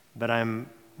but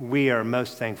we are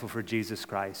most thankful for Jesus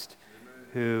Christ,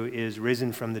 who is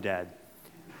risen from the dead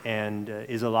and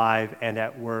is alive and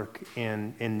at work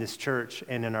in this church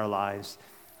and in our lives.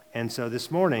 And so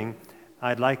this morning,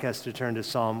 I'd like us to turn to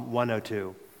Psalm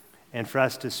 102 and for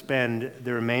us to spend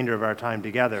the remainder of our time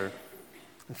together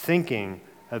thinking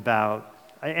about,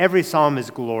 every psalm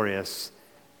is glorious,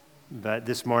 but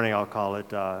this morning I'll call it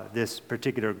this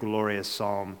particular glorious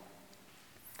psalm.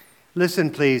 Listen,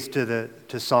 please, to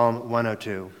Psalm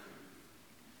 102.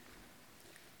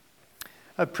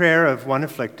 A prayer of one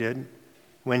afflicted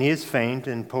when he is faint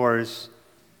and pours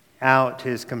out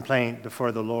his complaint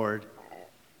before the Lord.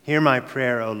 Hear my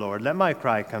prayer, O Lord. Let my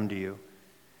cry come to you.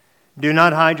 Do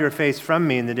not hide your face from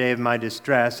me in the day of my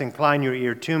distress. Incline your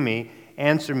ear to me.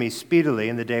 Answer me speedily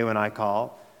in the day when I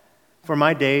call. For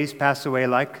my days pass away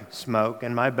like smoke,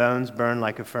 and my bones burn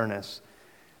like a furnace.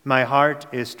 My heart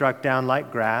is struck down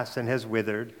like grass and has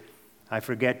withered. I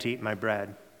forget to eat my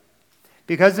bread.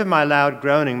 Because of my loud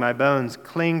groaning, my bones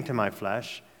cling to my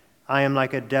flesh. I am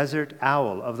like a desert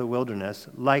owl of the wilderness,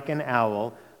 like an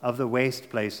owl of the waste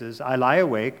places. I lie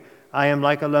awake. I am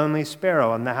like a lonely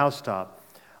sparrow on the housetop.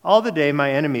 All the day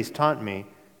my enemies taunt me.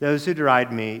 Those who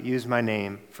deride me use my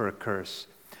name for a curse.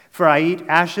 For I eat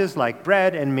ashes like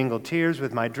bread and mingle tears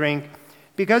with my drink,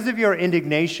 because of your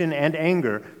indignation and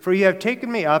anger, for you have taken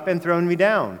me up and thrown me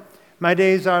down. My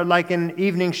days are like an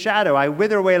evening shadow. I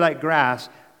wither away like grass,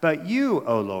 but you,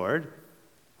 O Lord,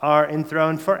 are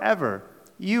enthroned forever.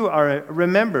 You are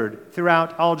remembered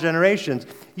throughout all generations.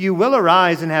 You will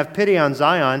arise and have pity on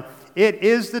Zion. It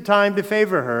is the time to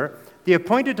favor her. The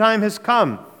appointed time has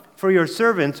come, for your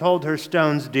servants hold her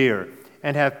stones dear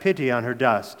and have pity on her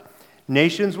dust.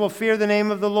 Nations will fear the name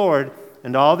of the Lord,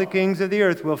 and all the kings of the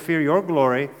earth will fear your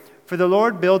glory. For the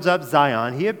Lord builds up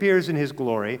Zion. He appears in his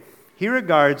glory. He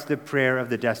regards the prayer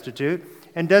of the destitute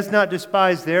and does not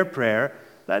despise their prayer.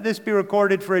 Let this be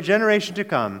recorded for a generation to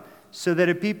come, so that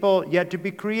a people yet to be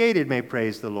created may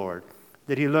praise the Lord.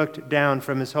 That he looked down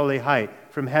from his holy height,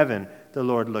 from heaven the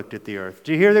Lord looked at the earth,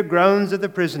 to hear the groans of the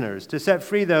prisoners, to set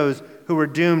free those who were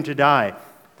doomed to die,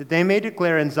 that they may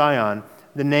declare in Zion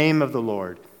the name of the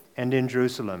Lord, and in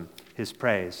Jerusalem his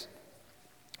praise.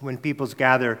 When peoples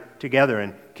gather together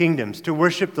in kingdoms to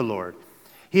worship the Lord,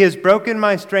 he has broken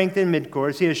my strength in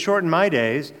mid-course. He has shortened my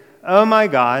days. O my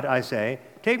God, I say,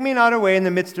 take me not away in the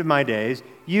midst of my days,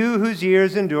 you whose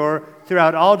years endure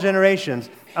throughout all generations.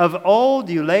 Of old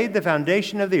you laid the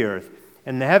foundation of the earth,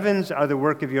 and the heavens are the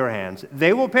work of your hands.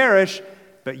 They will perish,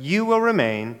 but you will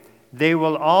remain. They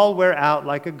will all wear out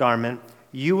like a garment.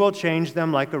 You will change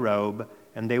them like a robe,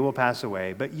 and they will pass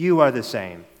away. But you are the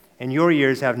same, and your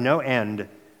years have no end.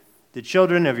 The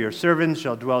children of your servants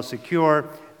shall dwell secure.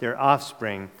 Their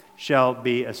offspring shall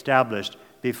be established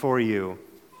before you.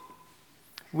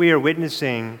 We are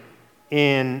witnessing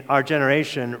in our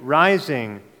generation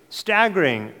rising,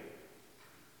 staggering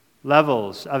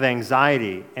levels of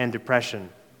anxiety and depression.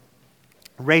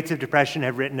 Rates of depression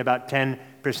have risen about 10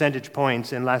 percentage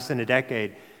points in less than a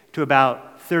decade to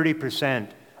about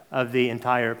 30% of the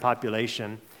entire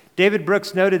population. David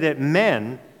Brooks noted that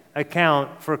men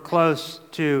account for close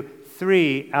to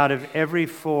 3 out of every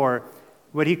 4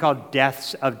 what he called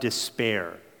deaths of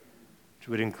despair, which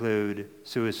would include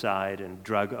suicide and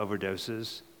drug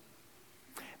overdoses.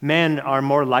 Men are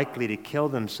more likely to kill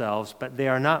themselves, but they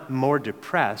are not more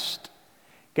depressed.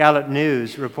 Gallup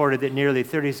News reported that nearly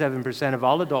 37% of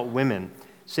all adult women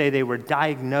say they were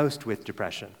diagnosed with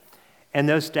depression. And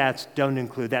those stats don't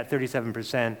include, that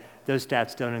 37%, those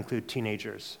stats don't include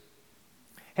teenagers.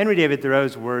 Henry David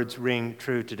Thoreau's words ring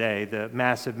true today. The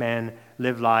mass of men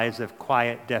live lives of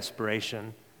quiet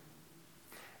desperation.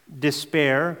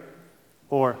 Despair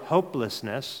or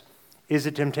hopelessness is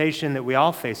a temptation that we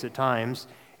all face at times.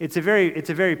 It's a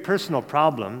very personal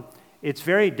problem. It's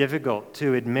very difficult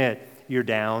to admit you're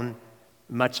down,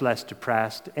 much less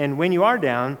depressed. And when you are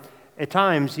down, at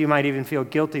times you might even feel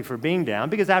guilty for being down,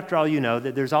 because after all, you know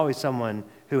that there's always someone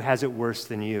who has it worse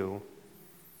than you.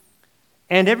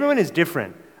 And everyone is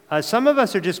different. Some of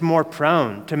us are just more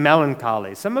prone to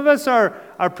melancholy. Some of us are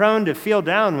prone to feel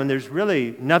down when there's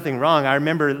really nothing wrong. I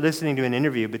remember listening to an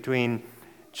interview between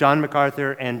John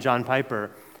MacArthur and John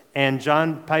Piper. And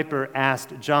John Piper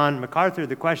asked John MacArthur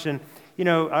the question,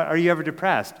 are you ever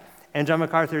depressed? And John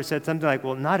MacArthur said something like,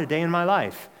 well, not a day in my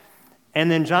life. And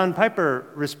then John Piper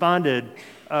responded,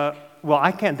 well,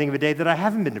 I can't think of a day that I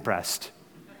haven't been depressed.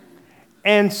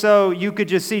 And so you could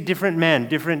just see different men,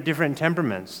 different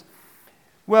temperaments.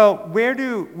 Well, where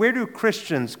do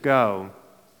Christians go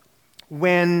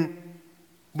when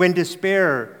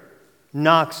despair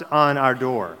knocks on our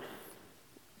door?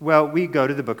 Well, we go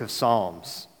to the book of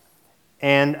Psalms.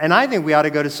 And I think we ought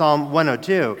to go to Psalm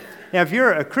 102. Now, if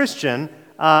you're a Christian,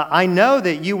 I know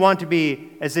that you want to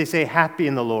be, as they say, happy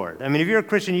in the Lord. I mean, if you're a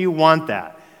Christian, you want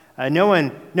that. No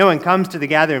one comes to the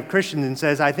gathering of Christians and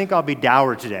says, I think I'll be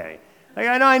dour today. Like,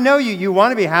 I know you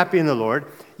want to be happy in the Lord.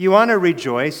 You want to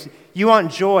rejoice. You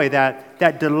want joy,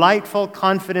 that delightful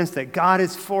confidence that God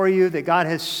is for you, that God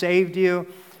has saved you.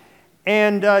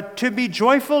 And to be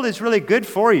joyful is really good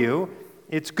for you.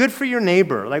 It's good for your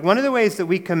neighbor. Like, one of the ways that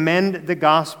we commend the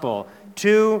gospel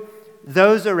to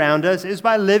those around us is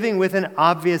by living with an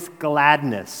obvious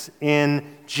gladness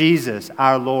in Jesus,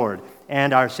 our Lord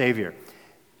and our Savior.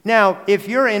 Now, if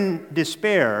you're in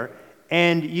despair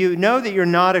and you know that you're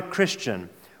not a Christian,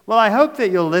 well, I hope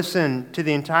that you'll listen to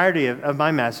the entirety of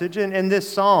my message and this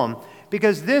psalm,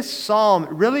 because this psalm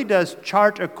really does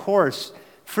chart a course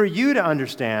for you to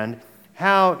understand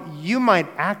how you might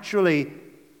actually,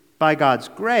 by God's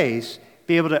grace,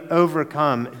 be able to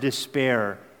overcome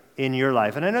despair in your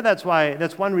life. And I know that's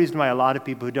one reason why a lot of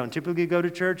people who don't typically go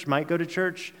to church might go to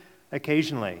church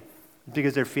occasionally,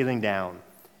 because they're feeling down.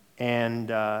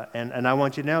 And I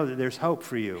want you to know that there's hope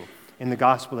for you in the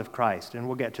gospel of Christ, and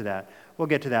we'll get to that. We'll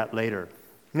get to that later.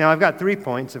 Now, I've got 3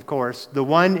 points, of course. The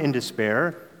one in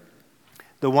despair,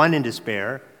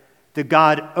 the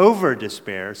God over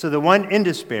despair. So the one in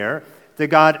despair, the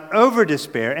God over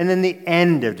despair, and then the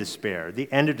end of despair,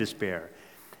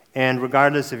 And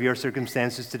regardless of your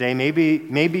circumstances today,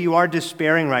 maybe you are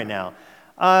despairing right now.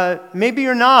 Maybe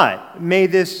you're not. May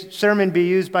this sermon be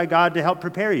used by God to help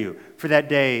prepare you for that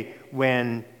day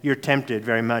when you're tempted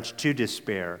very much to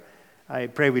despair. I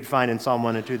pray we'd find in Psalm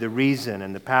 102 the reason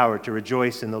and the power to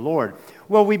rejoice in the Lord.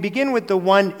 Well, we begin with the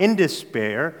one in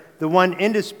despair,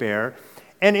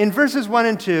 And in verses 1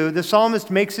 and 2, the psalmist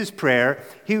makes his prayer.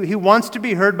 He wants to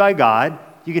be heard by God.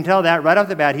 You can tell that right off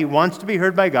the bat. He wants to be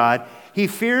heard by God. He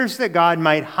fears that God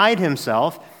might hide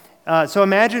himself. So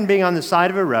imagine being on the side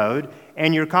of a road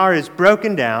and your car is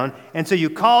broken down, and so you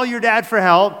call your dad for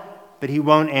help, but he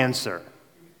won't answer.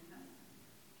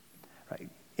 Right.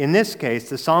 In this case,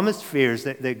 the psalmist fears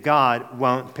that God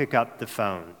won't pick up the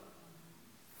phone.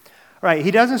 Right,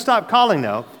 he doesn't stop calling,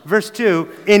 though. Verse 2,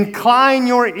 incline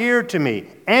your ear to me,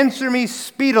 answer me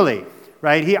speedily.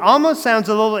 Right, he almost sounds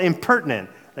a little impertinent,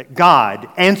 like, God,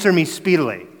 answer me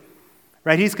speedily.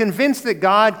 Right, he's convinced that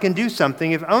God can do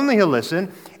something if only he'll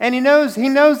listen, and he knows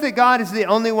that God is the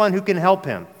only one who can help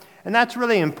him. And that's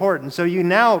really important. So you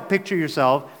now picture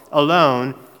yourself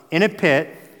alone in a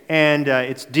pit, and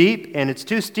it's deep, and it's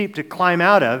too steep to climb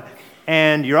out of,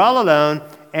 and you're all alone,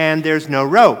 and there's no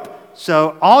rope.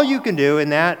 So all you can do in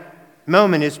that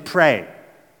moment is pray.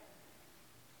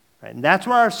 Right? And that's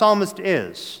where our psalmist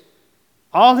is.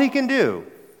 All he can do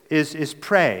is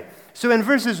pray. So in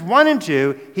verses 1 and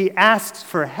 2, he asks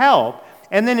for help.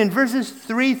 And then in verses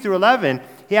 3 through 11,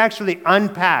 he actually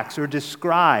unpacks or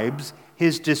describes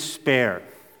his despair.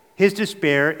 His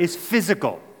despair is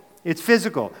physical. It's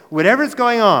physical. Whatever's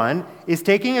going on is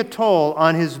taking a toll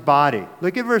on his body.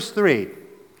 Look at verse 3.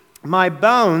 My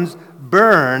bones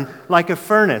burn like a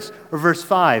furnace. Or verse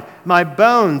 5. My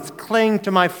bones cling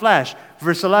to my flesh.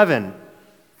 Verse 11.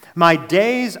 My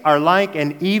days are like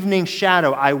an evening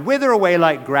shadow. I wither away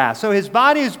like grass. So his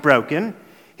body is broken.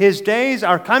 His days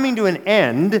are coming to an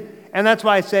end. And that's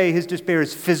why I say his despair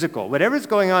is physical. Whatever's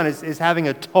going on is having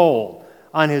a toll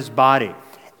on his body.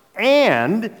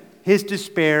 And his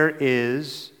despair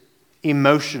is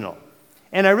emotional.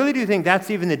 And I really do think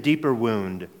that's even the deeper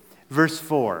wound. Verse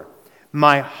 4.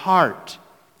 My heart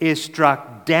is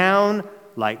struck down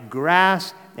like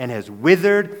grass and has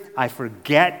withered. I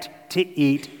forget to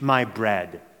eat my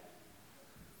bread.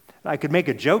 I could make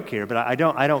a joke here, but I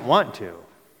don't want to.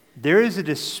 There is a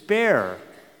despair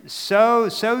so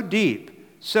deep,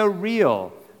 so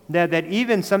real, that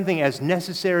even something as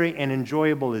necessary and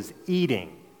enjoyable as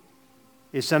eating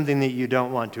is something that you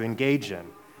don't want to engage in.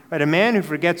 Right? A man who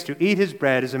forgets to eat his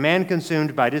bread is a man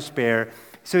consumed by despair.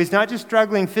 So he's not just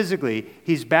struggling physically,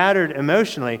 he's battered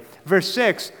emotionally. Verse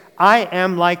 6, I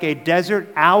am like a desert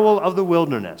owl of the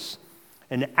wilderness.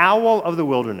 An owl of the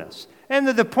wilderness. And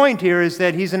the point here is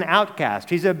that he's an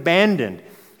outcast. He's abandoned.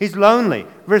 He's lonely.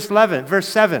 Verse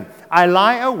 7, I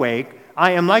lie awake.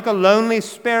 I am like a lonely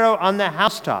sparrow on the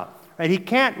housetop. Right? He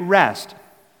can't rest.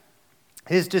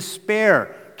 His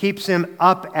despair keeps him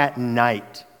up at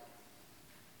night.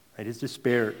 Right? His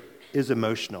despair is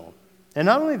emotional. And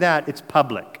not only that, it's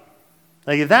public.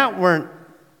 Like, if that weren't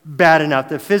bad enough,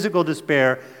 the physical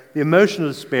despair, the emotional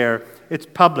despair, it's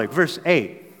public. Verse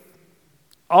 8,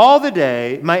 all the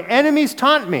day my enemies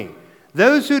taunt me.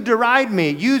 Those who deride me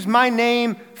use my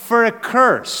name for a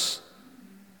curse.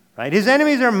 Right? His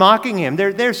enemies are mocking him.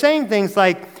 They're saying things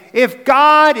like, If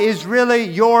God is really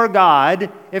your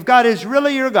God, if God is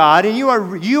really your God, and you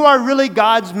are really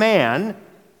God's man,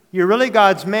 you're really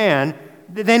God's man,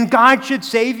 then God should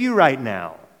save you right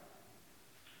now.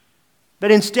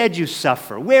 But instead you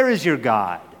suffer. Where is your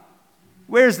God?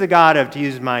 Where's the God of, to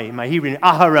use my Hebrew name,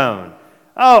 Aharon?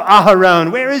 Oh,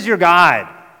 Aharon, where is your God?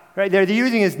 Right? They're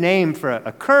using his name for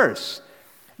a curse.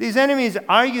 These enemies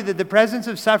argue that the presence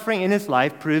of suffering in his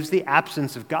life proves the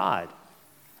absence of God.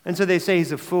 And so they say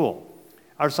he's a fool.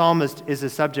 Our psalmist is a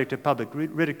subject of public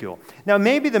ridicule. Now,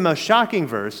 maybe the most shocking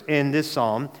verse in this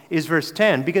psalm is verse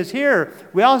 10, because here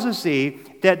we also see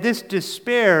that this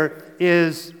despair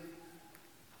is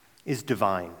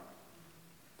divine.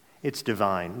 It's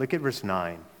divine. Look at verse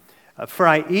 9. For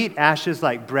I eat ashes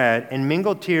like bread and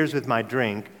mingle tears with my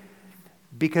drink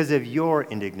because of your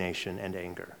indignation and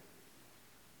anger.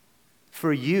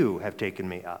 For you have taken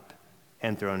me up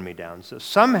and thrown me down. So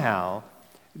somehow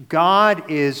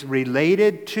God is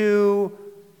related to,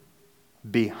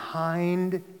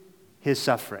 behind his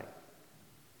suffering.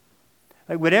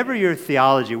 Like whatever your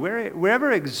theology,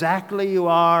 wherever exactly you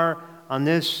are on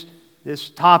this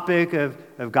topic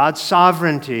of God's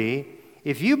sovereignty,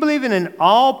 if you believe in an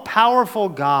all-powerful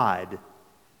God,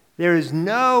 there is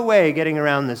no way getting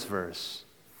around this verse.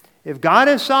 If God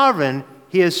is sovereign,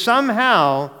 he is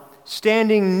somehow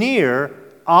standing near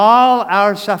all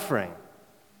our suffering.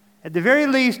 At the very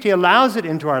least, he allows it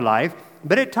into our life,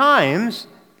 but at times,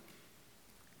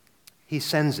 he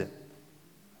sends it.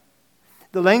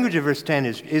 The language of verse 10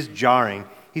 is jarring.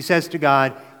 He says to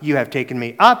God, you have taken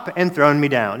me up and thrown me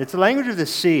down. It's the language of the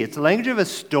sea. It's the language of a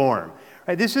storm.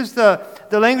 Right? This is the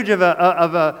language of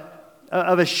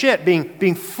a ship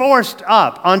being forced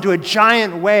up onto a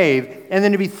giant wave and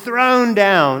then to be thrown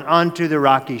down onto the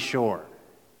rocky shore.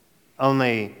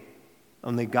 Only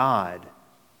God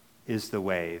is the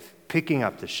wave, picking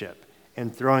up the ship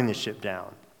and throwing the ship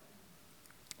down.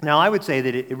 Now, I would say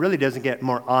that it really doesn't get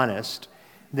more honest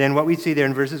than what we see there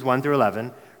in verses 1 through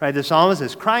 11. Right? The psalmist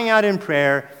is crying out in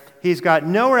prayer. He's got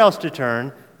nowhere else to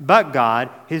turn but God.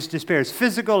 His despair is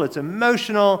physical, it's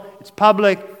emotional, it's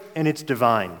public, and it's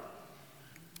divine.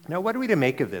 Now, what are we to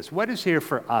make of this? What is here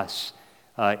for us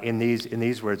in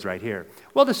these words right here?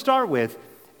 Well, to start with,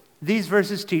 these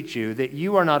verses teach you that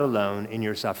you are not alone in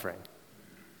your suffering.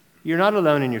 You're not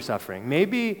alone in your suffering.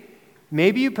 Maybe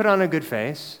you put on a good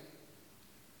face,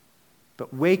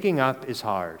 but waking up is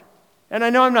hard. And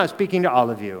I know I'm not speaking to all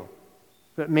of you,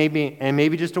 but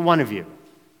maybe just to one of you.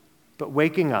 But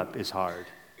waking up is hard.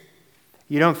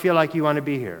 You don't feel like you want to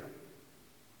be here.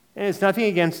 And it's nothing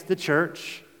against the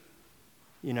church.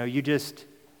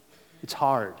 It's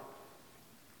hard.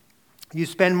 You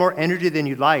spend more energy than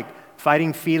you'd like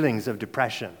fighting feelings of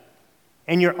depression.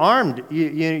 And you're armed.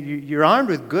 You're armed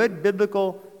with good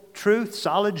biblical truth,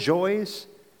 solid joys,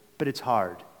 but it's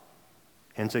hard.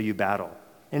 And so you battle.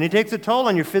 And it takes a toll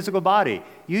on your physical body.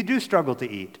 You do struggle to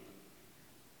eat.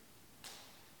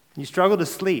 You struggle to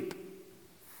sleep.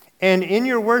 And in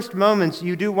your worst moments,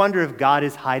 you do wonder if God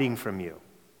is hiding from you.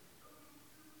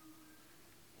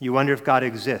 You wonder if God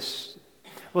exists.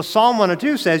 Well, Psalm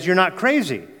 102 says you're not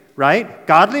crazy, right?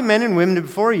 Godly men and women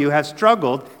before you have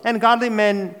struggled, and godly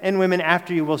men and women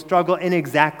after you will struggle in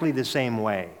exactly the same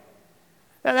way.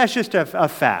 Now, that's just a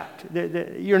fact.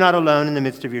 You're not alone in the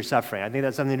midst of your suffering. I think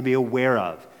that's something to be aware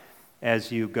of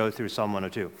as you go through Psalm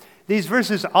 102. These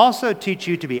verses also teach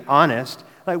you to be honest.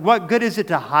 Like, what good is it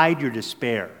to hide your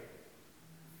despair?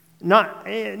 Not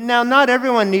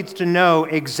everyone needs to know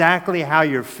exactly how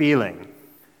you're feeling,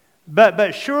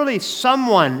 but surely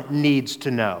someone needs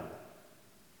to know.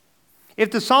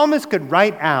 If the psalmist could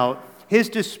write out his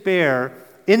despair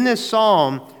in this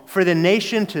psalm for the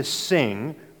nation to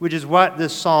sing, which is what the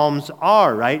Psalms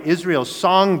are, right? Israel's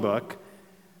songbook.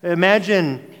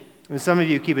 Imagine, and some of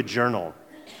you keep a journal.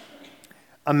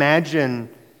 Imagine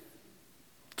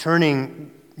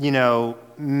turning,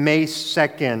 May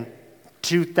 2nd,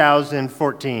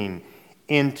 2014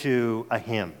 into a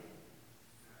hymn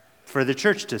for the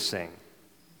church to sing.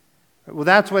 Well,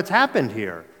 that's what's happened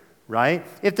here, right?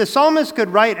 If the psalmist could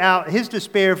write out his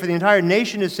despair for the entire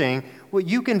nation to sing, well,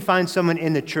 you can find someone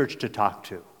in the church to talk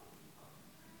to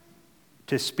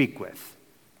speak with.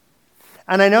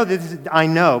 And I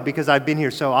know because I've been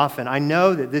here so often, I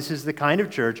know that this is the kind of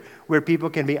church where people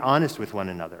can be honest with one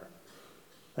another.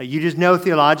 Like, you just know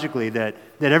theologically that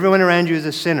everyone around you is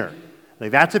a sinner.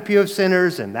 Like, that's a pew of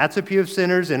sinners, and that's a pew of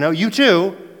sinners, and oh, you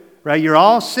too, right? You're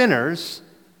all sinners.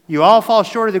 You all fall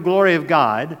short of the glory of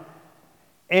God.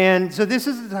 And so this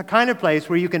is the kind of place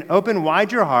where you can open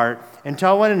wide your heart and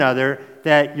tell one another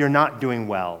that you're not doing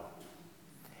well.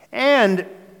 And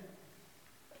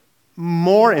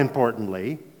more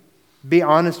importantly, Be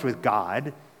honest with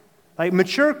God. Like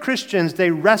mature Christians, they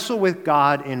wrestle with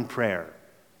God in prayer.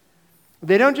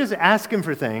 They don't just ask him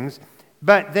for things,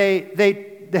 but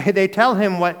they tell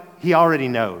him what he already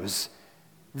knows.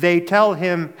 They tell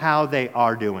him how they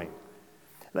are doing.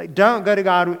 Like, don't go to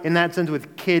God in that sense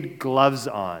with kid gloves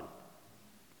on.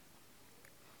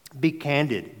 Be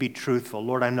candid, be truthful.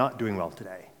 Lord, I'm not doing well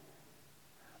today.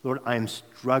 Lord, I'm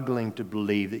struggling to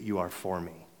believe that you are for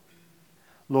me.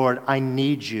 Lord, I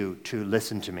need you to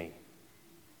listen to me.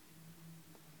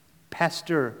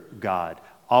 Pester God.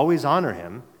 Always honor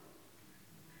him.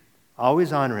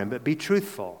 Always honor him, but be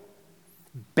truthful.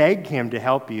 Beg him to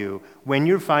help you when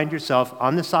you find yourself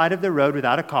on the side of the road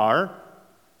without a car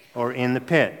or in the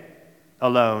pit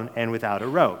alone and without a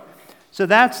rope. So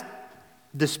that's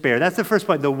despair. That's the first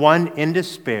point, the one in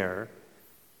despair.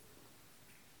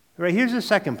 Right, here's the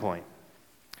second point.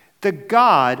 The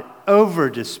God over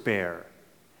despair.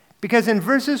 Because in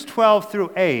verses 12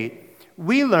 through 8,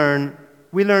 we learn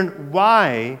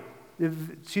why,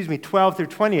 12 through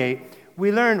 28,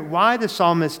 we learn why the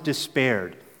psalmist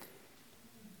despaired.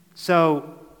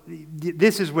 So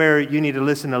this is where you need to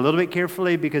listen a little bit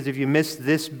carefully, because if you miss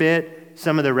this bit,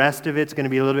 some of the rest of it's going to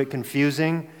be a little bit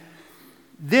confusing.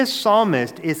 This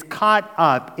psalmist is caught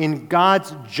up in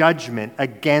God's judgment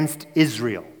against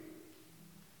Israel.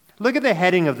 Look at the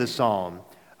heading of the psalm.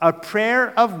 A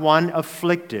prayer of one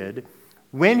afflicted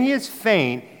when he is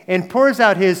faint and pours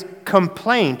out his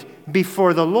complaint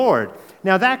before the Lord.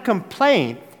 Now that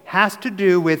complaint has to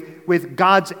do with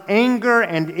God's anger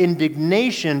and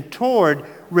indignation toward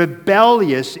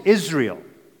rebellious Israel.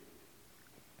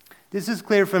 This is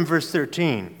clear from verse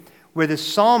 13, where the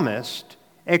psalmist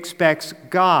expects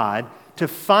God to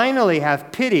finally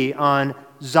have pity on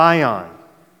Zion,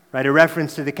 right? A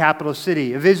reference to the capital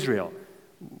city of Israel,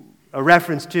 a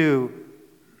reference to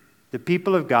the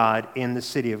people of God in the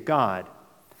city of God.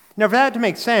 Now, for that to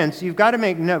make sense, you've got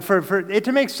to for it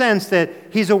to make sense that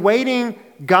he's awaiting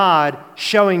God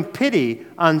showing pity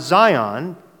on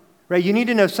Zion, right? You need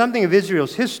to know something of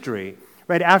Israel's history,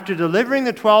 right? After delivering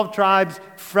the 12 tribes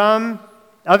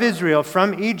of Israel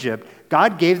from Egypt,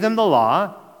 God gave them the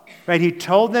law, right? He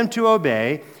told them to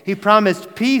obey. He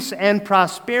promised peace and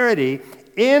prosperity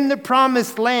in the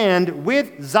promised land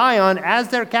with Zion as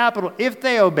their capital if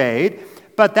they obeyed.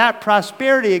 But that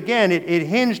prosperity, again, it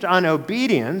hinged on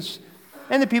obedience,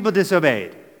 and the people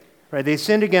disobeyed. Right? They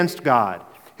sinned against God,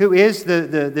 who is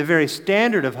the very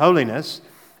standard of holiness.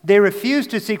 They refused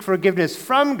to seek forgiveness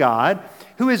from God,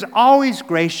 who is always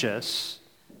gracious.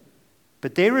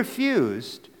 But they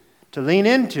refused to lean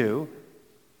into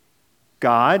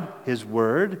God, his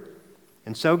word,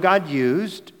 and so God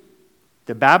used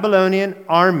the Babylonian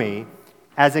army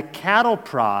as a cattle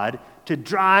prod to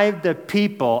drive the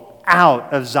people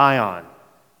out of Zion.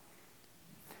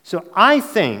 So I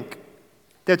think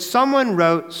that someone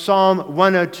wrote Psalm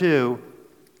 102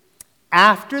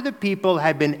 after the people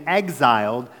had been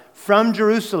exiled from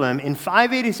Jerusalem in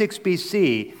 586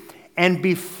 BC and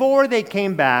before they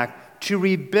came back to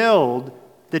rebuild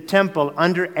the temple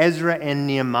under Ezra and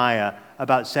Nehemiah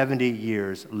about 70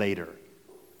 years later.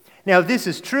 Now, if this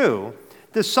is true,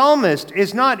 the psalmist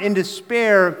is not in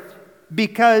despair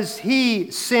because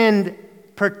he sinned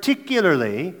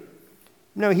particularly.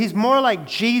 No, he's more like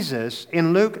Jesus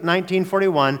in Luke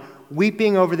 19:41,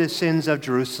 weeping over the sins of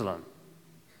Jerusalem.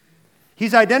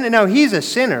 He's a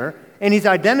sinner, and he's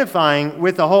identifying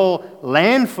with the whole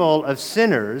land full of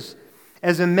sinners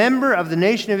as a member of the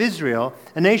nation of Israel,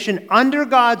 a nation under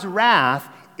God's wrath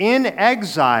in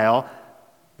exile.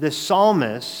 The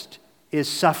psalmist is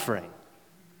suffering.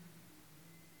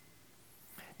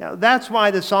 Now, that's why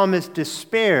the psalmist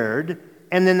despaired,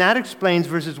 and then that explains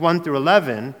verses 1 through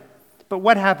 11. But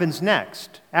what happens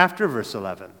next, after verse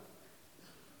 11?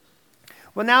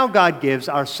 Well, now God gives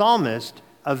our psalmist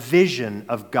a vision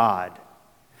of God.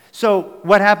 So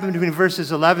what happened between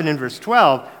verses 11 and verse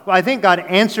 12? Well, I think God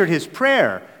answered his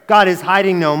prayer. God is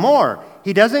hiding no more.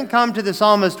 He doesn't come to the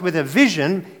psalmist with a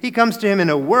vision. He comes to him in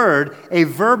a word, a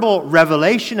verbal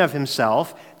revelation of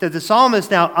himself that the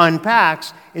psalmist now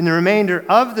unpacks in the remainder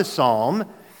of the psalm.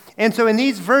 And so in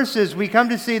these verses, we come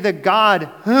to see the God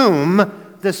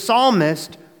whom the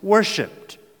psalmist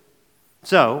worshiped.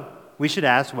 So we should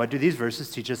ask, what do these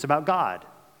verses teach us about God?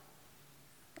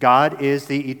 God is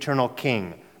the eternal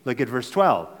king. Look at verse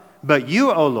 12. But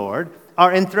you, O Lord,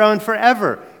 are enthroned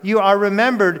forever. You are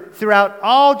remembered throughout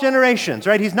all generations,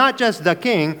 right? He's not just the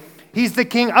king, he's the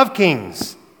king of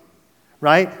kings,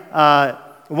 right?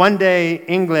 One day,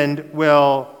 England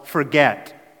will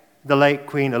forget the late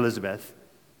Queen Elizabeth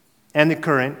and the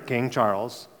current King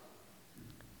Charles.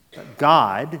 But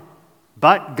God,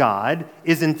 But God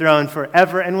is enthroned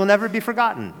forever and will never be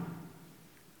forgotten.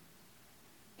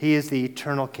 He is the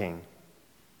eternal King.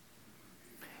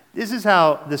 This is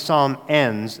how the psalm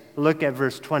ends. Look at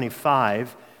verse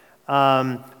 25.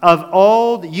 Of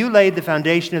old you laid the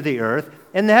foundation of the earth,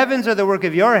 and the heavens are the work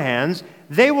of your hands.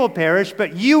 They will perish,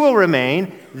 but you will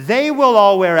remain. They will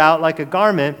all wear out like a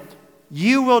garment.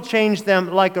 You will change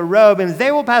them like a robe, and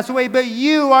they will pass away, but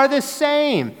you are the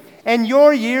same, and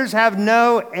your years have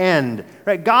no end.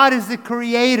 Right? God is the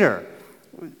creator.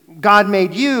 God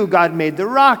made you. God made the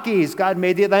Rockies. God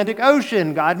made the Atlantic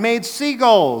Ocean. God made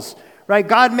seagulls. Right?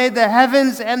 God made the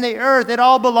heavens and the earth. It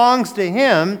all belongs to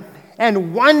him.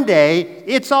 And one day,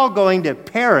 it's all going to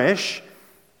perish.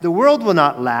 The world will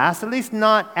not last, at least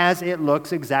not as it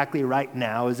looks exactly right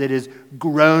now, as it is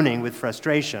groaning with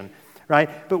frustration.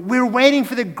 Right? But we're waiting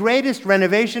for the greatest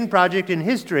renovation project in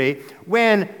history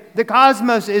when the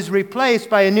cosmos is replaced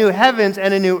by a new heavens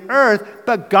and a new earth,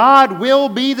 but God will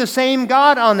be the same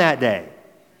God on that day.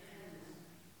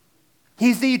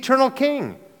 He's the eternal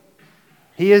King.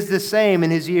 He is the same,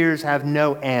 and his years have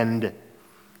no end.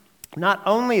 Not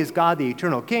only is God the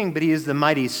eternal King, but he is the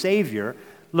mighty Savior.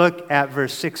 Look at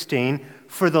verse 16.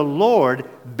 For the Lord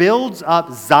builds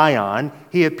up Zion.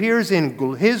 He appears in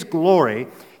his glory.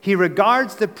 He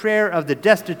regards the prayer of the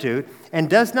destitute and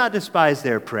does not despise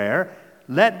their prayer.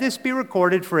 Let this be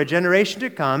recorded for a generation to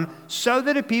come, so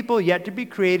that a people yet to be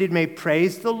created may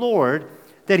praise the Lord,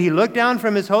 that he looked down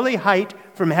from his holy height.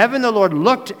 From heaven the Lord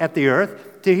looked at the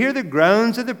earth to hear the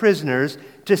groans of the prisoners,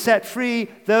 to set free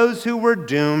those who were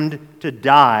doomed to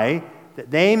die,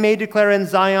 that they may declare in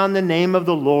Zion the name of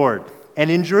the Lord, and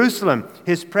in Jerusalem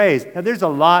his praise. Now there's a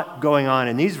lot going on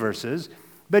in these verses,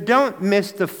 but don't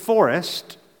miss the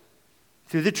forest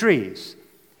through the trees.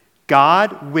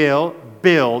 God will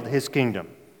build his kingdom.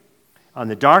 On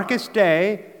the darkest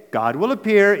day, God will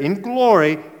appear in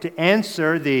glory to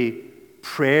answer the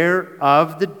prayer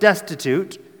of the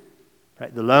destitute,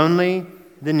 right? The lonely,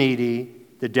 the needy,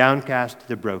 the downcast,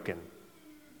 the broken.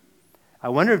 I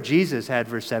wonder if Jesus had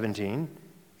verse 17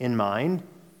 in mind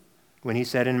when he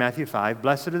said in Matthew 5,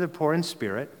 "Blessed are the poor in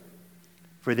spirit,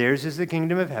 for theirs is the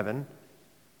kingdom of heaven.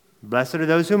 Blessed are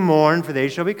those who mourn, for they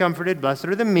shall be comforted. Blessed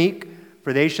are the meek,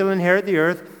 for they shall inherit the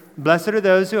earth. Blessed are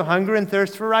those who hunger and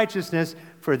thirst for righteousness,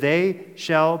 for they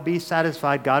shall be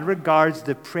satisfied." God regards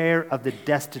the prayer of the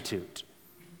destitute.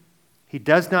 He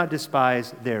does not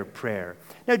despise their prayer.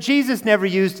 Now, Jesus never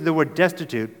used the word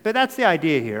destitute, but that's the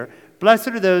idea here. Blessed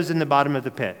are those in the bottom of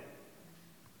the pit.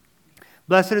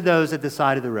 Blessed are those at the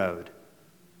side of the road.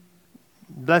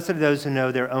 Blessed are those who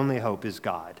know their only hope is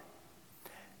God.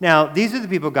 Now, these are the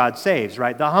people God saves,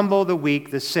 right? The humble, the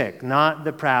weak, the sick, not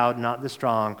the proud, not the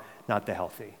strong, not the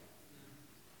healthy.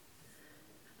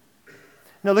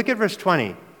 Now, look at verse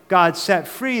 20. God set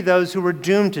free those who were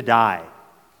doomed to die.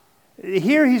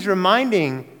 Here he's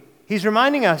reminding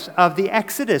us of the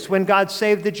Exodus when God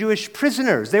saved the Jewish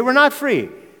prisoners. They were not free.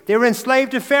 They were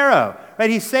enslaved to Pharaoh. Right?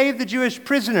 He saved the Jewish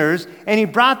prisoners and he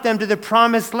brought them to the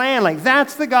promised land. Like,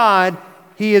 that's the God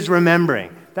he is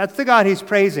remembering. That's the God he's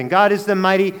praising. God is the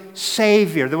mighty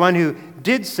Savior, the one who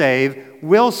did save,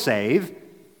 will save.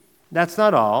 That's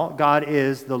not all. God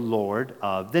is the Lord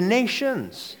of the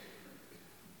nations.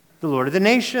 The Lord of the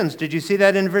nations. Did you see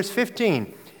that in verse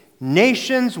 15?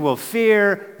 Nations will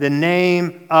fear the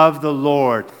name of the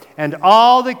Lord, and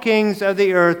all the kings of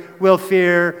the earth will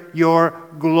fear your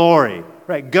glory.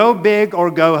 Right? Go big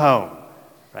or go home.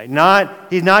 Right?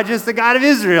 He's not just the God of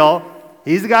Israel.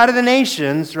 He's the God of the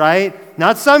nations, right?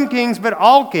 Not some kings, but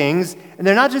all kings. And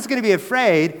they're not just going to be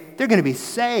afraid, they're going to be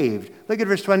saved. Look at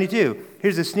verse 22.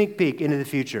 Here's a sneak peek into the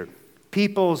future.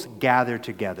 Peoples gather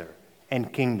together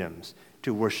and kingdoms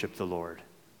to worship the Lord.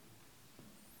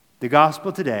 The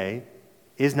gospel today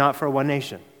is not for one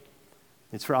nation.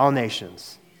 It's for all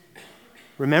nations.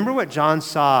 Remember what John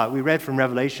saw. We read from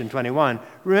Revelation 21.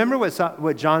 Remember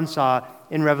what John saw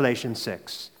in Revelation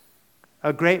 6.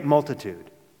 A great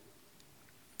multitude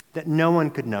that no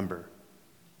one could number.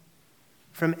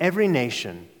 From every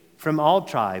nation, from all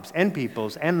tribes and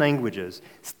peoples and languages,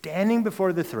 standing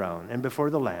before the throne and before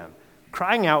the Lamb,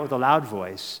 crying out with a loud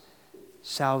voice,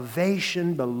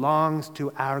 "Salvation belongs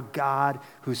to our God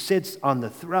who sits on the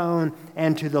throne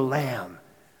and to the Lamb."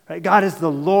 Right? God is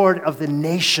the Lord of the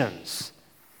nations.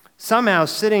 Somehow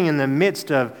sitting in the midst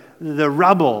of the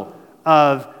rubble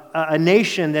of a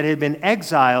nation that had been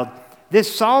exiled,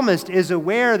 this psalmist is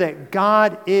aware that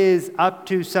God is up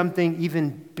to something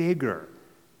even bigger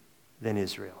than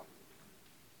Israel.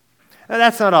 Now,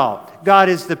 that's not all. God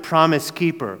is the promise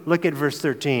keeper. Look at verse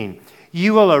 13.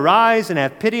 "You will arise and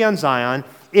have pity on Zion.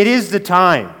 It is the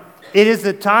time. It is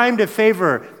the time to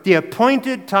favor. The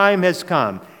appointed time has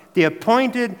come. The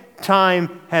appointed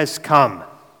time has come.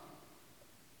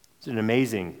 It's an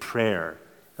amazing prayer.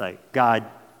 Like, God,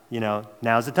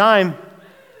 now's the time.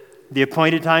 The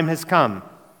appointed time has come.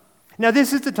 Now,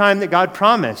 this is the time that God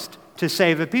promised to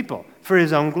save a people for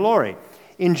his own glory.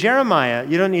 In Jeremiah,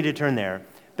 you don't need to turn there,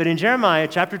 but in Jeremiah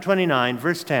chapter 29,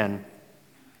 verse 10,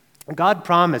 God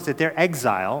promised that their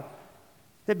exile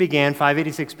that began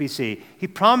 586 BC, he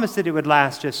promised that it would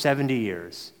last just 70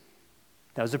 years.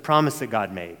 That was a promise that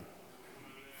God made.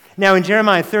 Now in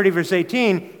Jeremiah 30, verse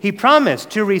 18, he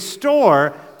promised to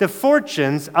restore the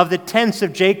fortunes of the tents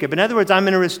of Jacob. In other words, I'm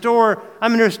going to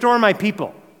restore my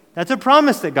people. That's a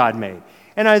promise that God made.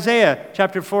 In Isaiah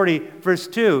chapter 40, verse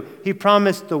 2, he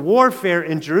promised the warfare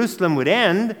in Jerusalem would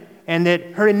end and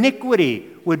that her iniquity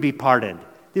would be pardoned.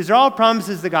 These are all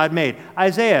promises that God made.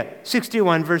 Isaiah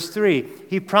 61, verse 3,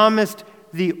 he promised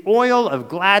the oil of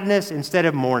gladness instead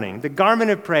of mourning, the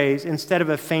garment of praise instead of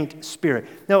a faint spirit.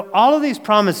 Now, all of these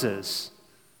promises,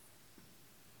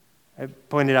 I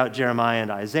pointed out Jeremiah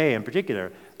and Isaiah in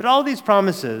particular, but all of these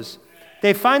promises,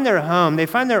 they find their home, they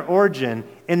find their origin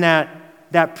in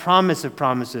that promise of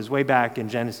promises way back in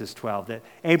Genesis 12, that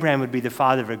Abraham would be the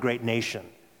father of a great nation,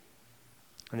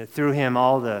 and that through him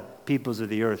all the peoples of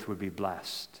the earth would be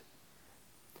blessed.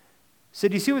 So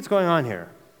do you see what's going on here?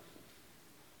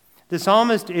 The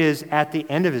psalmist is at the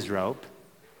end of his rope.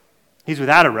 He's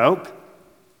without a rope.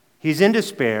 He's in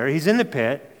despair. He's in the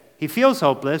pit. He feels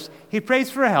hopeless. He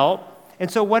prays for help. And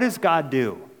so what does God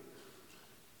do?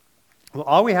 Well,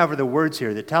 all we have are the words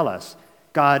here that tell us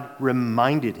God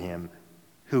reminded him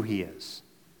who he is.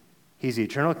 He's the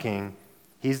eternal king.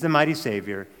 He's the mighty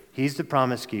Savior. He's the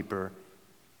promise keeper.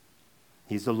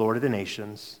 He's the Lord of the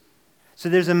nations. So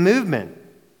there's a movement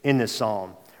in this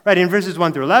psalm. Right, in verses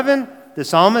 1 through 11, the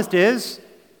psalmist is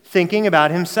thinking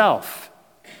about himself.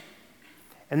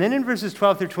 And then in verses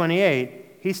 12 through 28,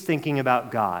 he's thinking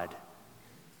about God.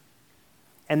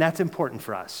 And that's important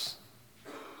for us.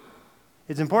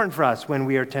 It's important for us when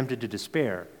we are tempted to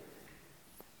despair.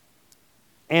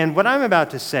 And what I'm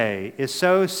about to say is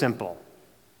so simple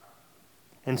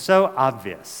and so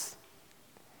obvious.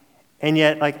 And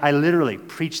yet, I literally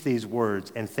preach these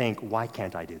words and think, why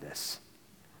can't I do this?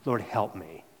 Lord, help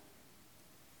me.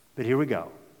 But here we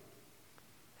go.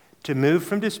 To move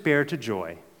from despair to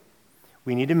joy,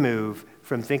 we need to move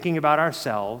from thinking about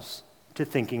ourselves to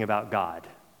thinking about God.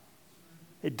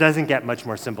 It doesn't get much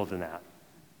more simple than that.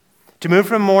 To move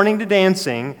from mourning to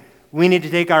dancing, we need to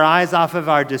take our eyes off of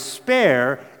our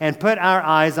despair and put our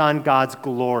eyes on God's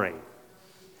glory.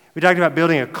 We talked about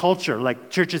building a culture,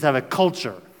 like churches have a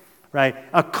culture, right?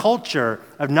 A culture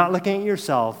of not looking at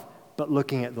yourself, but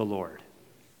looking at the Lord.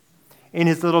 In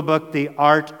his little book, The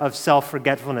Art of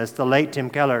Self-Forgetfulness, the late Tim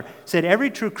Keller said every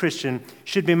true Christian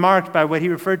should be marked by what he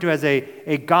referred to as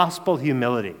a gospel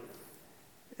humility.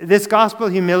 This gospel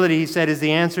humility, he said, is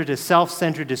the answer to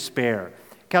self-centered despair.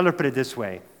 Keller put it this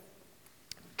way: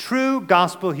 true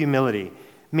gospel humility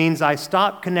means I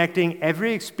stop connecting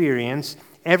every experience,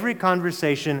 every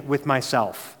conversation with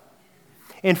myself.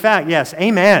 In fact, yes,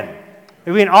 amen.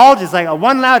 We can all just like a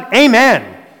one loud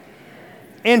amen.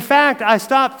 In fact, I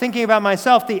stopped thinking about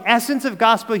myself. The essence of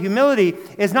gospel humility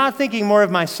is not thinking more of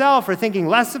myself or thinking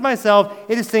less of myself.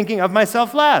 It is thinking of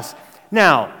myself less.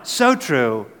 Now, so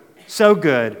true, so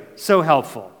good, so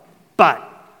helpful. But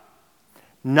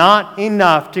not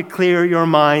enough to clear your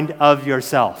mind of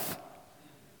yourself.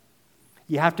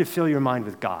 You have to fill your mind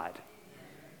with God.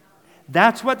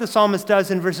 That's what the psalmist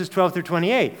does in verses 12 through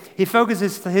 28. He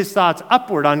focuses his thoughts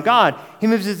upward on God. He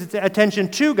moves his attention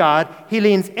to God. He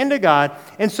leans into God.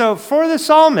 And so for the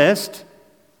psalmist,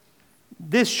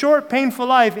 this short, painful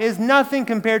life is nothing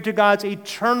compared to God's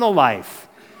eternal life.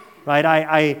 Right?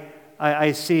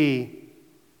 I see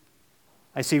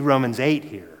Romans 8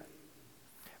 here.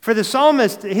 For the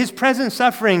psalmist, his present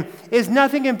suffering is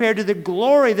nothing compared to the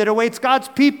glory that awaits God's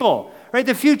people. Right?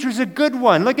 The future's a good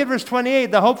one. Look at verse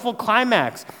 28, the hopeful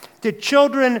climax. The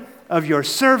children of your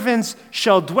servants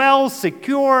shall dwell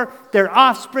secure. Their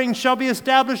offspring shall be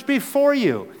established before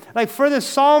you. Like for the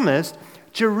psalmist,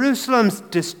 Jerusalem's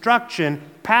destruction,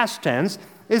 past tense,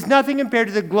 is nothing compared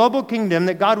to the global kingdom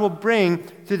that God will bring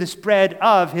through the spread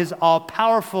of his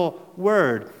all-powerful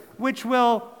word, which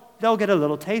they'll get a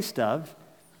little taste of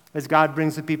as God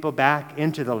brings the people back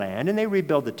into the land and they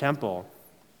rebuild the temple.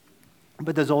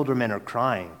 But those older men are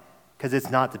crying because it's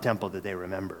not the temple that they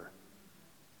remember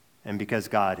and because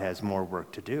God has more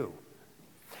work to do.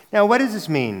 Now, what does this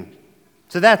mean?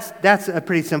 So that's a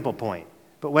pretty simple point.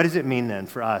 But what does it mean then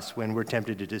for us when we're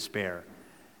tempted to despair?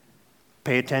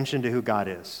 Pay attention to who God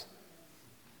is.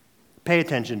 Pay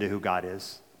attention to who God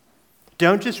is.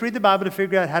 Don't just read the Bible to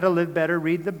figure out how to live better.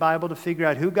 Read the Bible to figure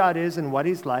out who God is and what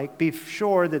he's like. Be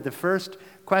sure that the first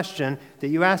question that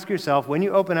you ask yourself when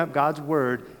you open up God's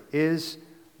Word is,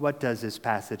 what does this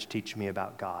passage teach me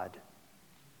about God?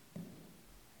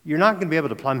 You're not going to be able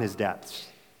to plumb his depths.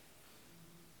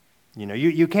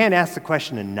 You can't ask the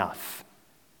question enough.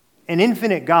 An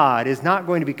infinite God is not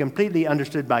going to be completely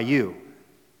understood by you,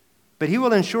 but he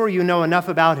will ensure you know enough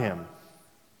about him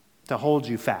to hold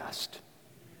you fast.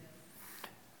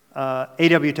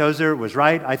 A.W. Tozer was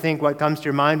right. I think what comes to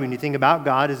your mind when you think about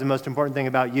God is the most important thing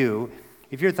about you.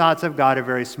 If your thoughts of God are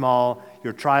very small,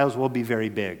 your trials will be very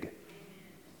big.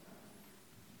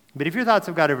 But if your thoughts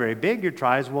of God are very big, your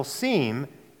trials will seem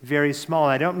very small.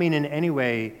 I don't mean in any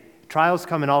way, trials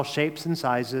come in all shapes and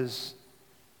sizes.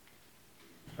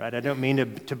 Right? I don't mean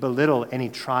to belittle any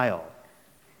trial.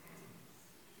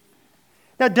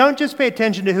 Now, don't just pay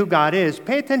attention to who God is.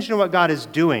 Pay attention to what God is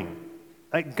doing.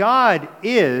 Like, God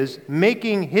is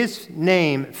making his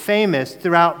name famous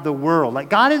throughout the world. Like,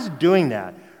 God is doing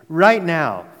that right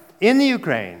now in the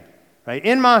Ukraine, right?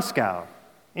 In Moscow,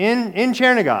 in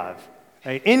Chernigov,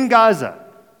 right? In Gaza,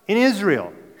 in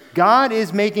Israel. God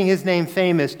is making his name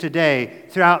famous today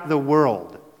throughout the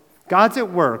world. God's at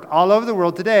work all over the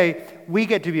world today. We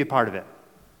get to be a part of it.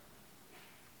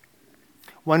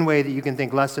 One way that you can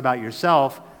think less about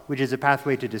yourself, which is a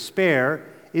pathway to despair,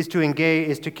 is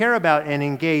to care about and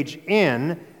engage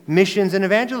in missions and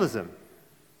evangelism.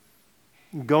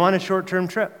 Go on a short-term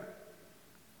trip.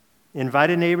 Invite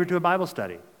a neighbor to a Bible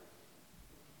study.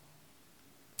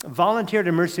 Volunteer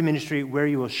to Mercy Ministry where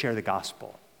you will share the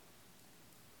gospel.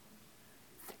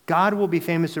 God will be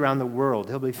famous around the world.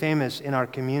 He'll be famous in our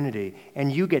community,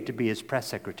 and you get to be his press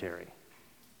secretary.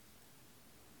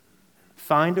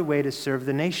 Find a way to serve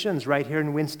the nations right here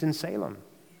in Winston-Salem.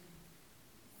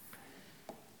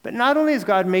 But not only is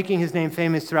God making his name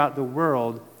famous throughout the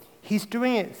world, he's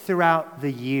doing it throughout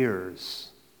the years,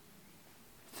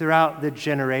 throughout the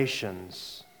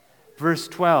generations. Verse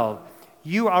 12,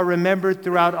 you are remembered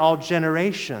throughout all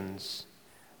generations.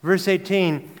 Verse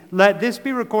 18, let this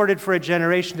be recorded for a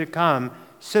generation to come,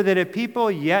 so that a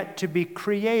people yet to be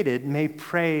created may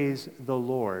praise the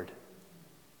Lord.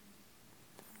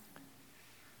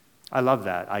 I love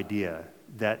that idea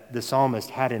that the psalmist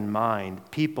had in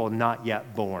mind people not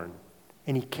yet born,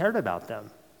 and he cared about them.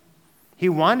 He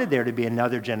wanted there to be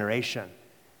another generation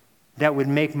that would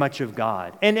make much of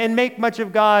God, and make much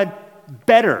of God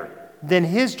better than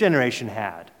his generation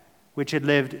had, which had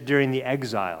lived during the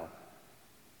exile.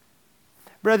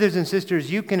 Brothers and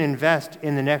sisters, you can invest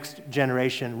in the next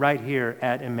generation right here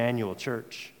at Emmanuel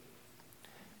Church.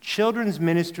 Children's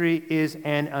ministry is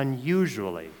an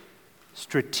unusually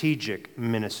strategic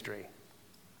ministry.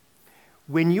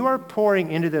 When you are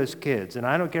pouring into those kids, and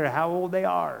I don't care how old they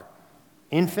are,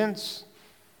 infants,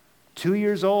 2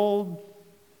 years old,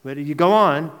 but you go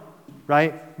on,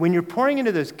 right? When you're pouring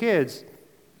into those kids,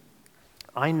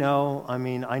 I know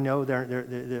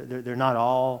they're not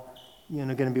all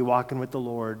going to be walking with the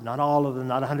Lord. Not all of them,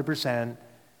 not 100%.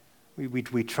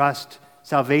 We trust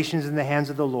salvation is in the hands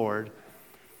of the Lord.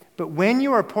 But when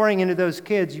you are pouring into those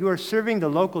kids, you are serving the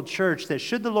local church that,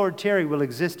 should the Lord tarry, will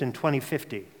exist in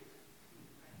 2050.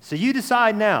 So you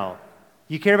decide now.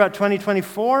 You care about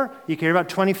 2024? You care about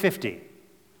 2050?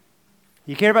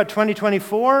 You care about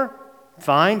 2024?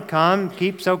 Fine, come,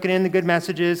 keep soaking in the good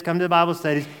messages, come to the Bible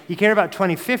studies. You care about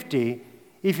 2050?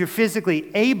 If you're physically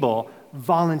able,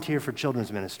 volunteer for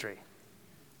children's ministry.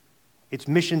 It's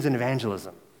missions and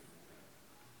evangelism.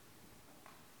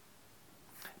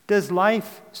 Does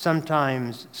life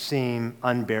sometimes seem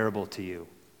unbearable to you?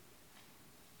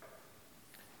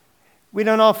 We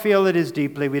don't all feel it as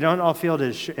deeply. We don't all feel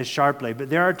it as sharply. But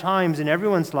there are times in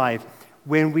everyone's life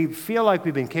when we feel like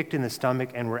we've been kicked in the stomach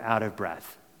and we're out of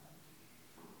breath.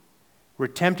 We're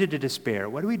tempted to despair.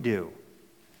 What do?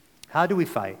 How do we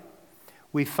fight?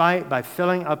 We fight by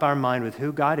filling up our mind with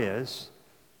who God is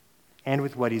and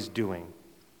with what he's doing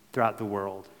throughout the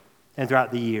world and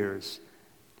throughout the years.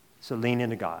 So lean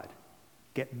into God.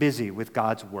 Get busy with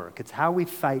God's work. It's how we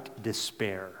fight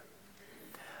despair.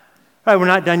 All right, we're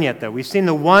not done yet, though. We've seen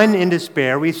the one in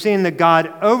despair. We've seen the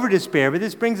God over despair. But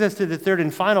this brings us to the third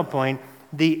and final point,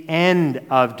 the end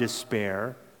of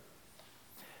despair.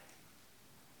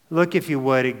 Look, if you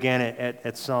would, again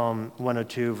at Psalm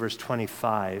 102, verse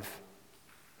 25.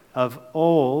 Of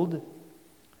old,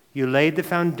 you laid the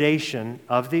foundation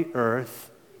of the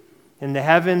earth, and the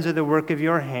heavens are the work of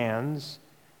your hands.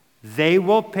 They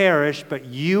will perish, but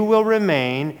you will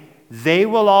remain. They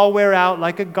will all wear out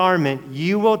like a garment.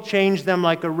 You will change them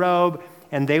like a robe,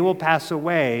 and they will pass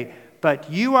away.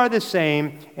 but you are the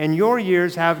same, and your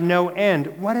years have no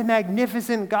end. What a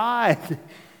magnificent God.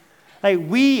 Like,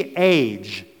 we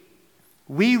age,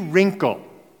 we wrinkle,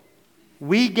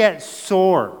 we get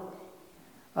sore,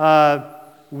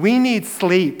 we need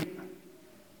sleep,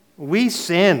 we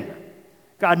sin.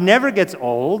 God never gets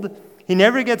old, he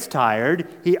never gets tired,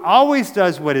 he always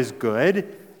does what is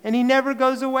good, and he never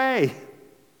goes away.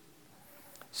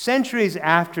 Centuries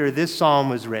after this psalm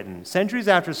was written, centuries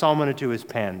after Psalm 102 was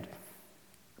penned,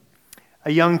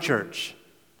 a young church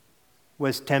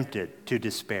was tempted to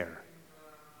despair.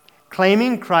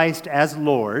 Claiming Christ as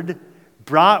Lord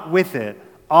brought with it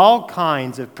all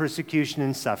kinds of persecution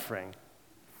and suffering.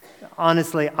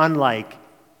 Honestly, unlike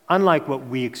what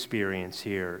we experience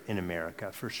here in America,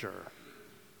 for sure.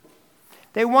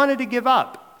 They wanted to give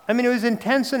up. I mean, it was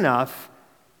intense enough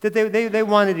that they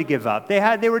wanted to give up.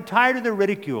 They were tired of the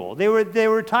ridicule. They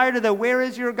were tired of the, where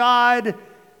is your God?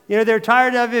 They're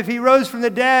tired of, if he rose from the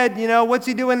dead, what's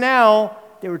he doing now?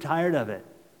 They were tired of it.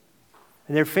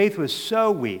 And their faith was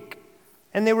so weak.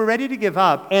 And they were ready to give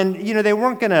up. And, they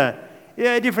weren't going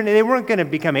to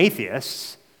become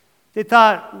atheists. They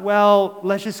thought, well,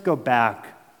 let's just go back.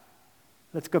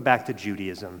 Let's go back to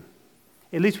Judaism.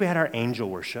 At least we had our angel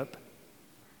worship.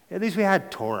 At least we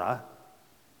had Torah.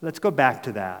 Let's go back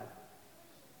to that.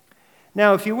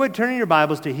 Now, if you would, turn in your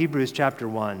Bibles to Hebrews chapter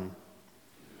 1.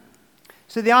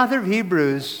 So the author of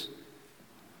Hebrews,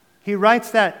 he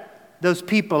writes those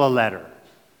people a letter.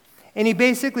 And he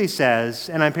basically says,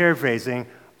 and I'm paraphrasing,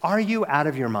 are you out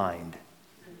of your mind?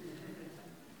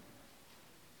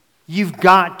 You've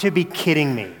got to be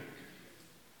kidding me.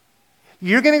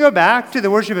 You're going to go back to the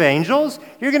worship of angels?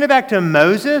 You're going to go back to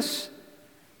Moses?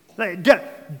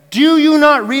 Do you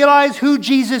not realize who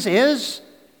Jesus is?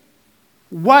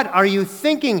 What are you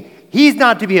thinking? He's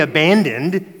not to be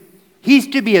abandoned. He's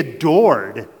to be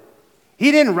adored.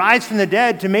 He didn't rise from the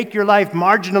dead to make your life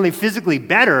marginally physically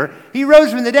better. He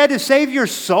rose from the dead to save your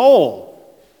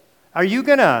soul. Are you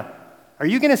gonna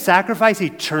sacrifice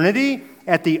eternity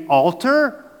at the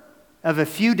altar of a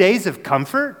few days of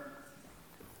comfort?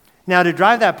 Now, to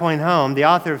drive that point home, the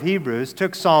author of Hebrews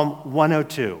took Psalm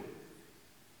 102,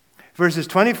 verses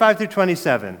 25 through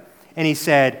 27, and he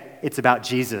said, it's about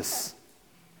Jesus.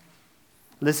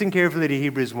 Listen carefully to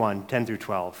Hebrews 1, 10 through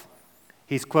 12.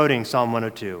 He's quoting Psalm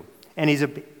 102. And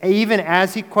even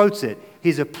as he quotes it,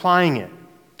 he's applying it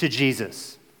to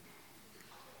Jesus.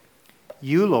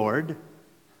 You, Lord,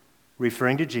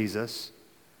 referring to Jesus,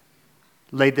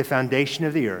 laid the foundation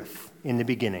of the earth in the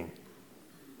beginning,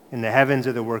 and the heavens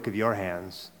are the work of your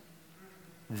hands.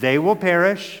 They will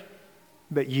perish,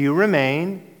 but you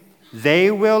remain.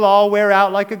 They will all wear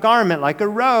out like a garment, like a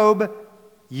robe.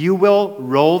 You will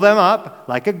roll them up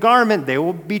like a garment. They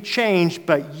will be changed,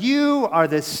 but you are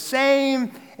the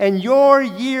same, and your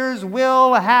years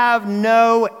will have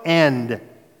no end.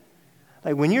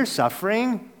 Like when you're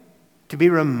suffering, to be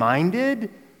reminded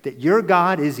that your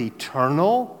God is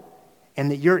eternal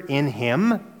and that you're in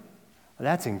him,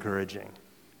 that's encouraging.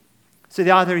 So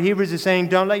the author of Hebrews is saying,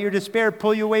 don't let your despair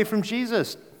pull you away from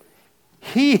Jesus.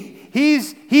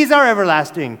 He's our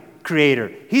everlasting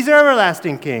creator. He's our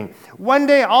everlasting king. One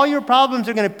day, all your problems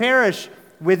are going to perish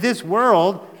with this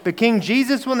world, but King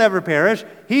Jesus will never perish.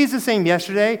 He's the same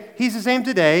yesterday. He's the same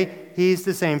today. He's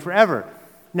the same forever.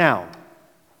 Now,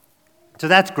 so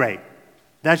that's great.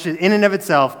 That's just, in and of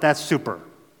itself, that's super.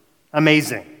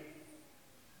 Amazing.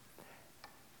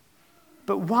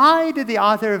 But why did the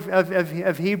author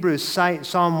of Hebrews cite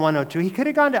Psalm 102? He could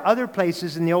have gone to other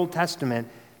places in the Old Testament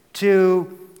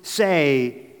to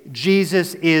say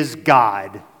Jesus is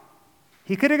God.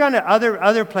 He could have gone to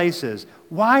other places.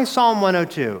 Why Psalm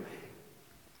 102?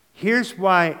 Here's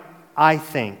why I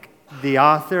think the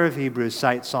author of Hebrews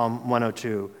cites Psalm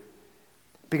 102.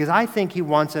 Because I think he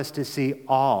wants us to see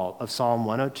all of Psalm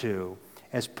 102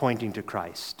 as pointing to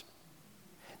Christ.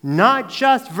 Not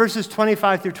just verses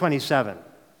 25 through 27.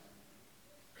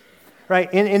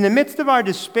 Right? In the midst of our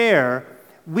despair,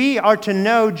 we are to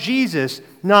know Jesus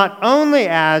not only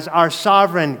as our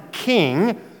sovereign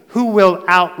King who will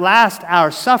outlast our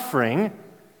suffering,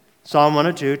 Psalm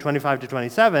 102, 25 to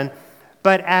 27,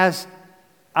 but as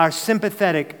our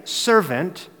sympathetic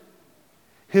servant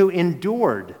who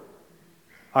endured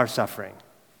our suffering.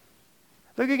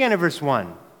 Look again at verse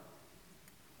 1.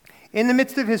 In the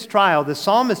midst of his trial, the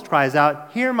psalmist cries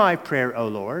out, "Hear my prayer, O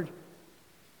Lord."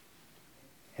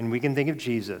 And we can think of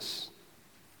Jesus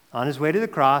on his way to the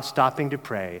cross, stopping to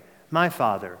pray, "My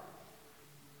Father,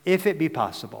 if it be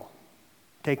possible,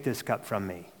 take this cup from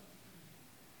me."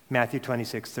 Matthew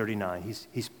 26:39.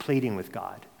 He's pleading with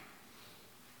God.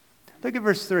 Look at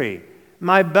verse 3.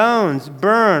 "My bones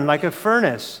burn like a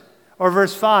furnace," Or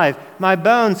verse 5, my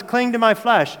bones cling to my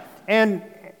flesh. And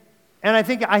I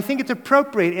think it's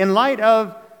appropriate in light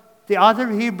of the author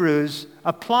of Hebrews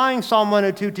applying Psalm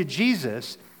 102 to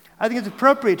Jesus. I think it's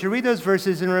appropriate to read those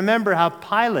verses and remember how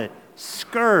Pilate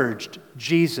scourged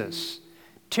Jesus,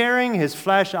 tearing his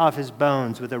flesh off his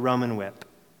bones with a Roman whip.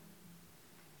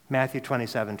 Matthew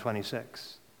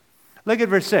 27:26. Look at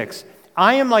verse 6.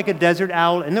 I am like a desert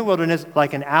owl in the wilderness,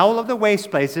 like an owl of the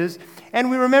waste places. And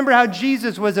we remember how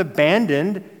Jesus was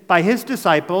abandoned by his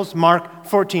disciples, Mark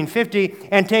 14:50,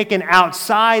 and taken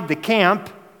outside the camp,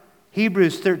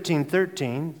 Hebrews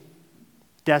 13:13,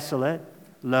 desolate,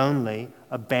 lonely,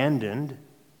 abandoned.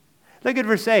 Look at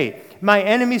verse 8. My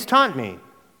enemies taunt me.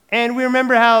 And we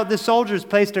remember how the soldiers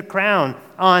placed a crown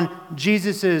on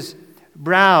Jesus'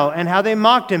 brow and how they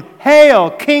mocked him.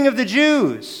 Hail, King of the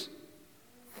Jews!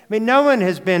 I mean, no one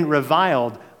has been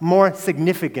reviled more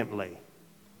significantly,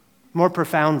 more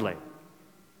profoundly,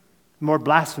 more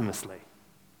blasphemously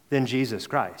than Jesus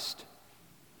Christ.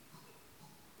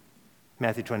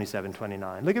 Matthew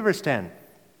 27:29. Look at verse 10.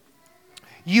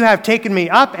 You have taken me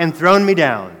up and thrown me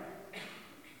down.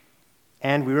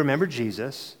 And we remember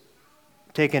Jesus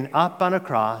taken up on a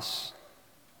cross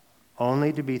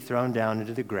only to be thrown down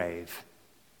into the grave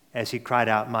as he cried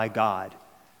out, my God,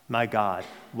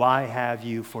 why have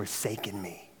you forsaken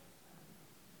me?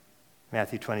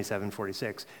 Matthew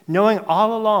 27:46. Knowing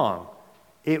all along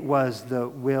it was the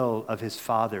will of his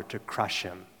Father to crush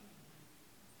him.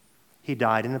 He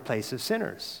died in the place of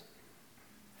sinners.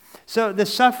 So the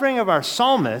suffering of our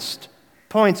psalmist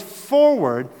points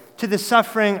forward to the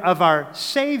suffering of our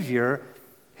Savior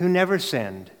who never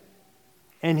sinned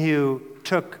and who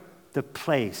took the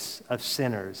place of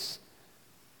sinners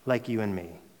like you and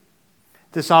me.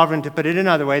 The sovereign, to put it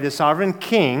another way, the sovereign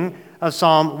king of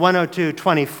Psalm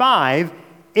 102:25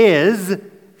 is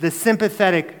the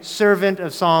sympathetic servant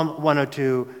of Psalm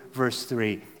 102, verse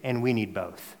 3, and we need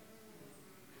both.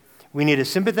 We need a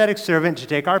sympathetic servant to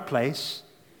take our place,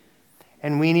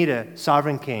 and we need a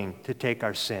sovereign king to take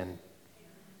our sin.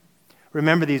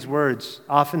 Remember these words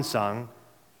often sung,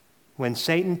 when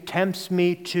Satan tempts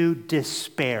me to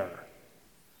despair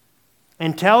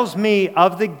and tells me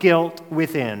of the guilt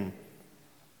within,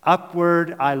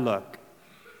 upward I look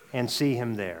and see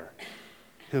him there,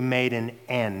 who made an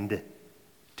end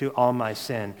to all my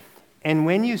sin. And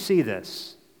when you see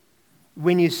this,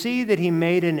 when you see that he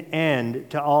made an end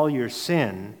to all your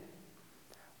sin,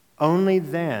 only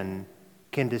then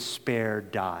can despair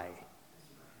die.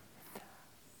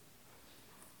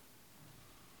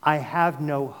 I have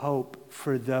no hope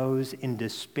for those in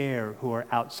despair who are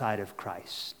outside of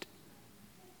Christ.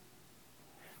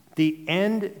 The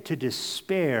end to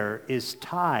despair is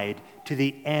tied to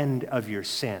the end of your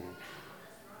sin.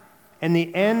 And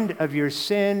the end of your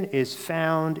sin is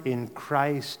found in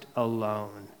Christ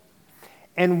alone.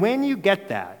 And when you get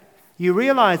that, you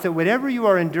realize that whatever you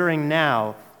are enduring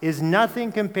now is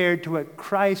nothing compared to what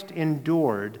Christ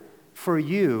endured for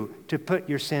you to put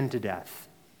your sin to death.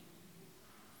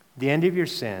 The end of your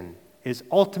sin is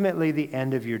ultimately the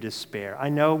end of your despair. I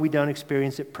know we don't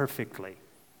experience it perfectly,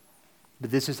 but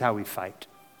this is how we fight.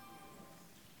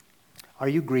 Are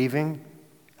you grieving?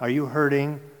 Are you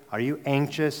hurting? Are you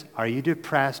anxious? Are you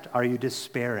depressed? Are you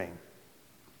despairing?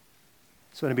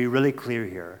 I just want to be really clear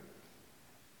here.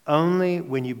 Only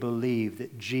when you believe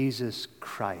that Jesus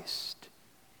Christ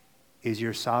is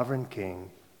your sovereign king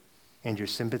and your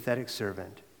sympathetic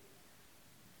servant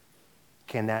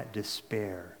can that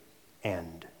despair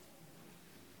end.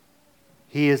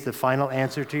 He is the final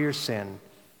answer to your sin.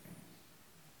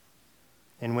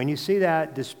 And when you see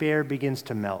that, despair begins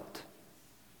to melt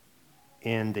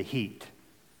in the heat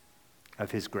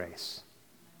of his grace.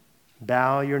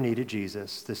 Bow your knee to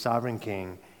Jesus, the sovereign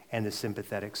king and the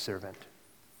sympathetic servant.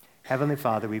 Heavenly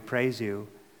Father, we praise you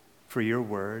for your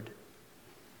word,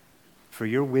 for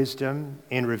your wisdom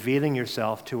in revealing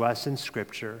yourself to us in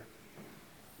Scripture,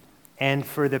 and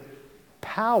for the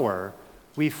power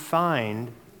we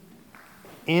find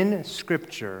in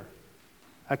Scripture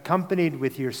accompanied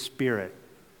with your Spirit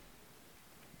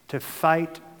to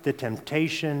fight the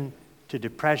temptation to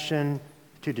depression,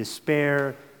 to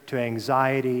despair, to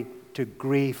anxiety, to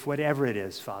grief, whatever it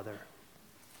is, Father.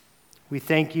 We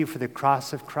thank you for the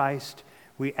cross of Christ.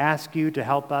 We ask you to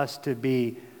help us to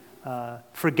be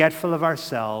forgetful of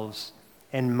ourselves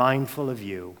and mindful of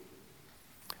you.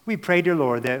 We pray, dear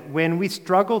Lord, that when we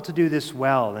struggle to do this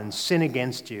well and sin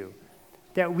against you,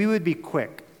 that we would be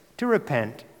quick to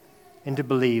repent and to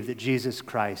believe that Jesus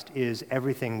Christ is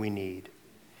everything we need.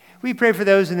 We pray for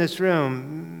those in this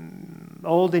room,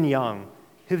 old and young,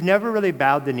 who've never really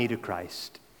bowed the knee to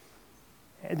Christ.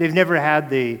 They've never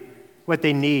had what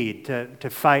they need to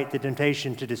fight the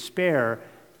temptation to despair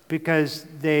because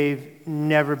they've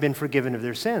never been forgiven of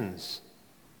their sins.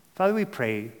 Father, we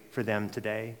pray for them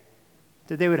today,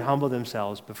 that they would humble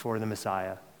themselves before the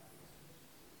Messiah.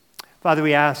 Father,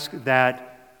 we ask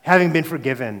that, having been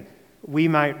forgiven, we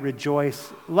might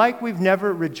rejoice like we've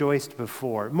never rejoiced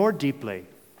before, more deeply,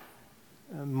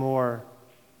 more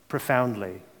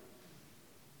profoundly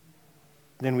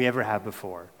than we ever have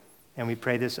before. And we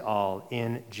pray this all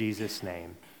in Jesus'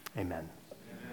 name. Amen.